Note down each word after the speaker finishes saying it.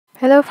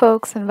Hello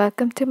folks and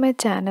welcome to my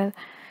channel.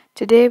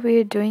 Today we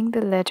are doing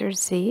the letter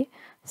Z.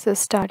 So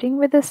starting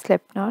with a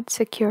slip knot,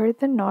 secure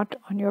the knot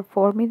on your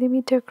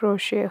 4mm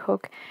crochet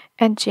hook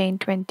and chain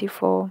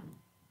 24.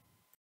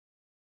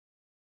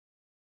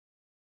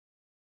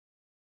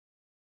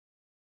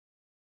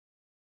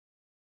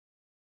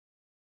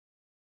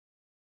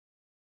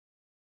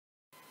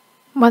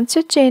 Once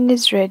your chain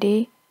is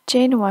ready,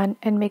 chain 1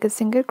 and make a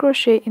single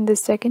crochet in the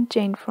second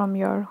chain from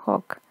your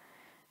hook.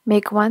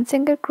 Make 1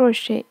 single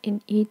crochet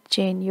in each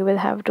chain. You will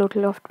have a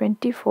total of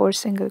 24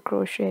 single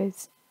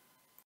crochets.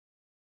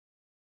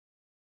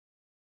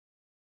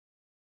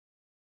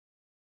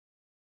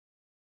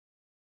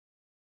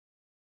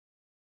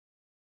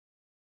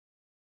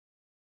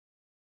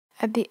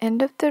 At the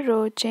end of the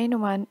row,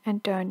 chain 1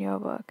 and turn your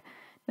work.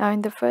 Now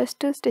in the first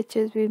 2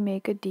 stitches, we'll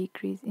make a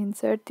decrease.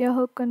 Insert your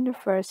hook on the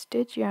first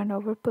stitch, yarn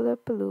over, pull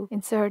up a loop.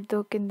 Insert the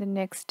hook in the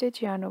next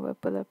stitch, yarn over,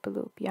 pull up a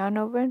loop. Yarn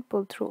over and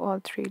pull through all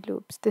 3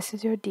 loops. This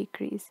is your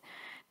decrease.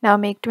 Now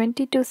make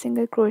 22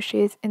 single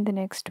crochets in the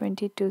next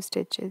 22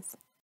 stitches.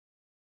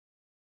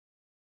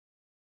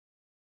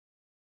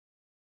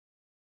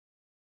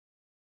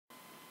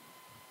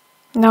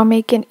 Now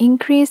make an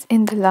increase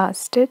in the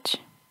last stitch.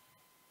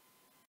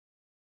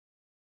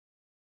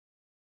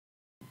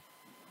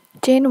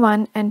 Chain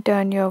 1 and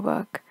turn your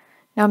work.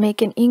 Now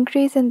make an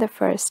increase in the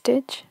first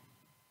stitch.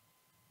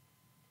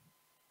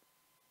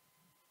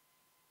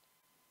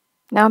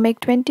 Now make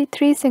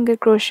 23 single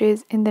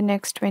crochets in the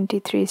next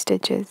 23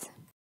 stitches.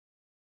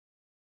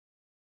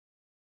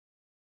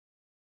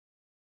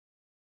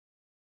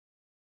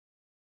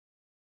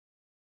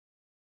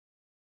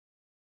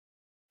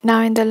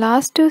 Now in the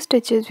last 2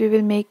 stitches we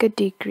will make a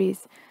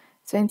decrease.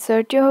 So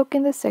insert your hook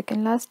in the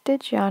second last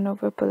stitch, yarn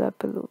over, pull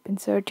up a loop.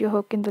 Insert your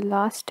hook in the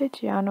last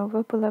stitch, yarn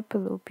over, pull up a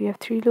loop. You have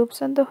 3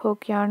 loops on the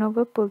hook, yarn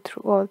over, pull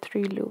through all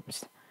 3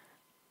 loops.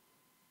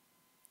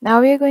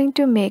 Now we are going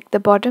to make the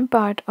bottom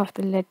part of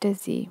the letter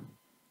Z.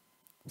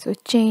 So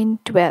chain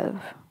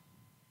 12.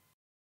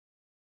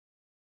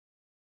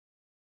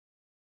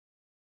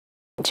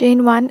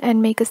 Chain 1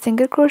 and make a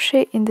single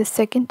crochet in the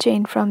second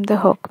chain from the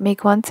hook.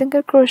 Make 1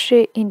 single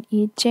crochet in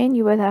each chain.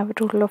 You will have a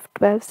total of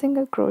 12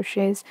 single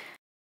crochets.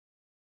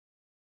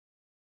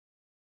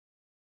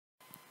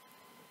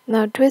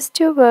 Now twist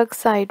your work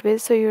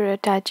sideways so you're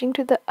attaching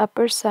to the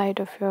upper side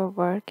of your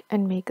work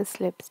and make a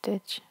slip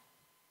stitch.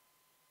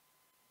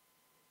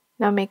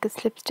 Now make a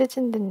slip stitch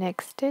in the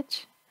next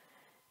stitch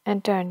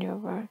and turn your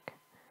work.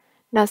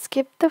 Now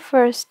skip the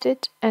first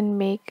stitch and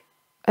make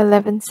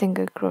 11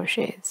 single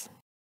crochets.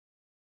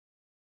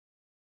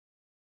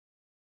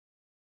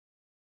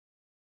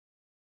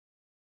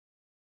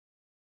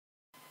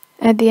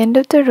 At the end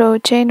of the row,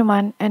 chain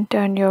 1 and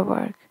turn your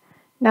work.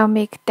 Now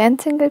make 10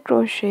 single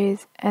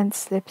crochets and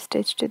slip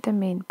stitch to the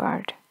main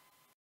part.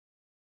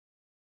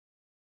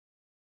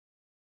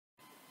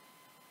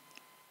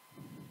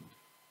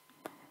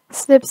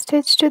 Slip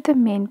stitch to the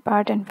main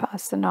part and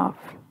fasten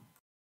off.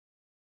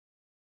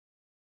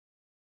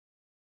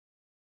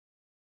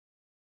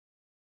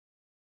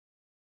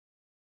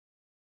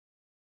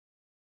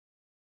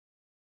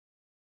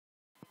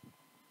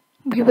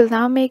 We will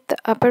now make the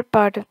upper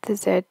part of the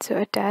Z, so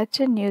attach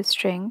a new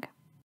string.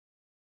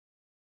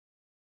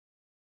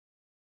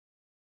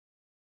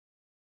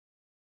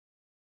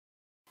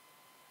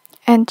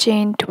 And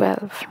chain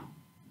 12.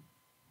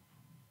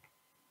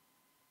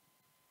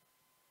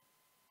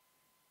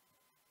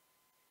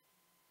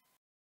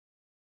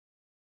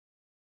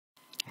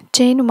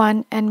 Chain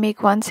 1 and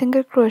make 1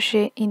 single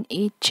crochet in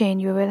each chain.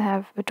 You will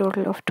have a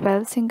total of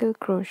 12 single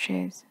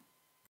crochets.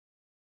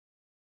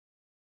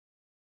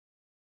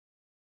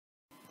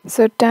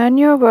 So turn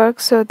your work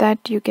so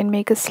that you can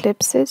make a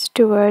slip stitch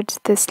towards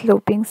the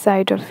sloping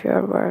side of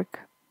your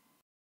work.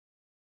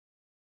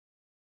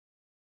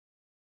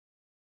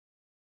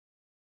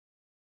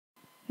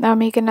 Now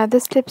make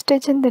another slip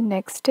stitch in the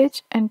next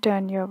stitch and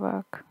turn your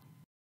work.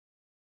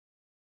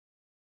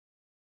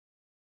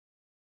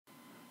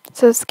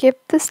 So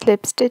skip the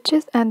slip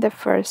stitches and the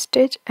first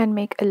stitch and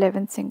make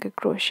 11 single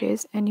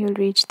crochets and you'll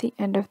reach the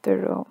end of the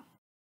row.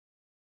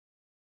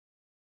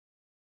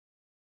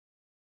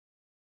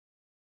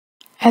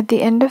 At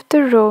the end of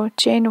the row,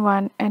 chain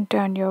 1 and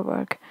turn your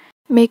work.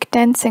 Make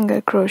 10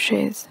 single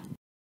crochets.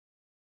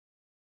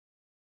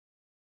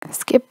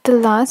 Skip the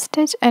last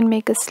stitch and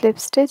make a slip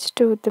stitch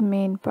to the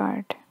main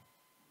part.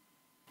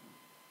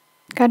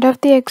 Cut off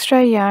the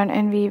extra yarn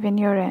and weave in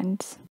your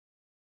ends.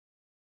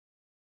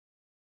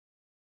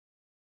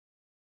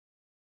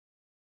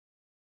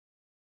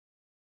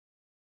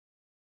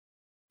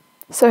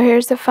 So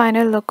here's the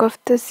final look of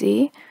the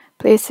Z.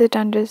 Place it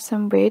under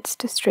some weights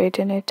to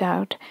straighten it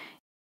out.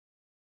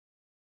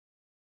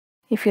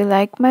 If you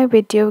like my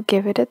video,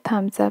 give it a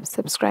thumbs up,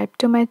 subscribe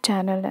to my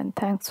channel, and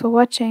thanks for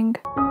watching.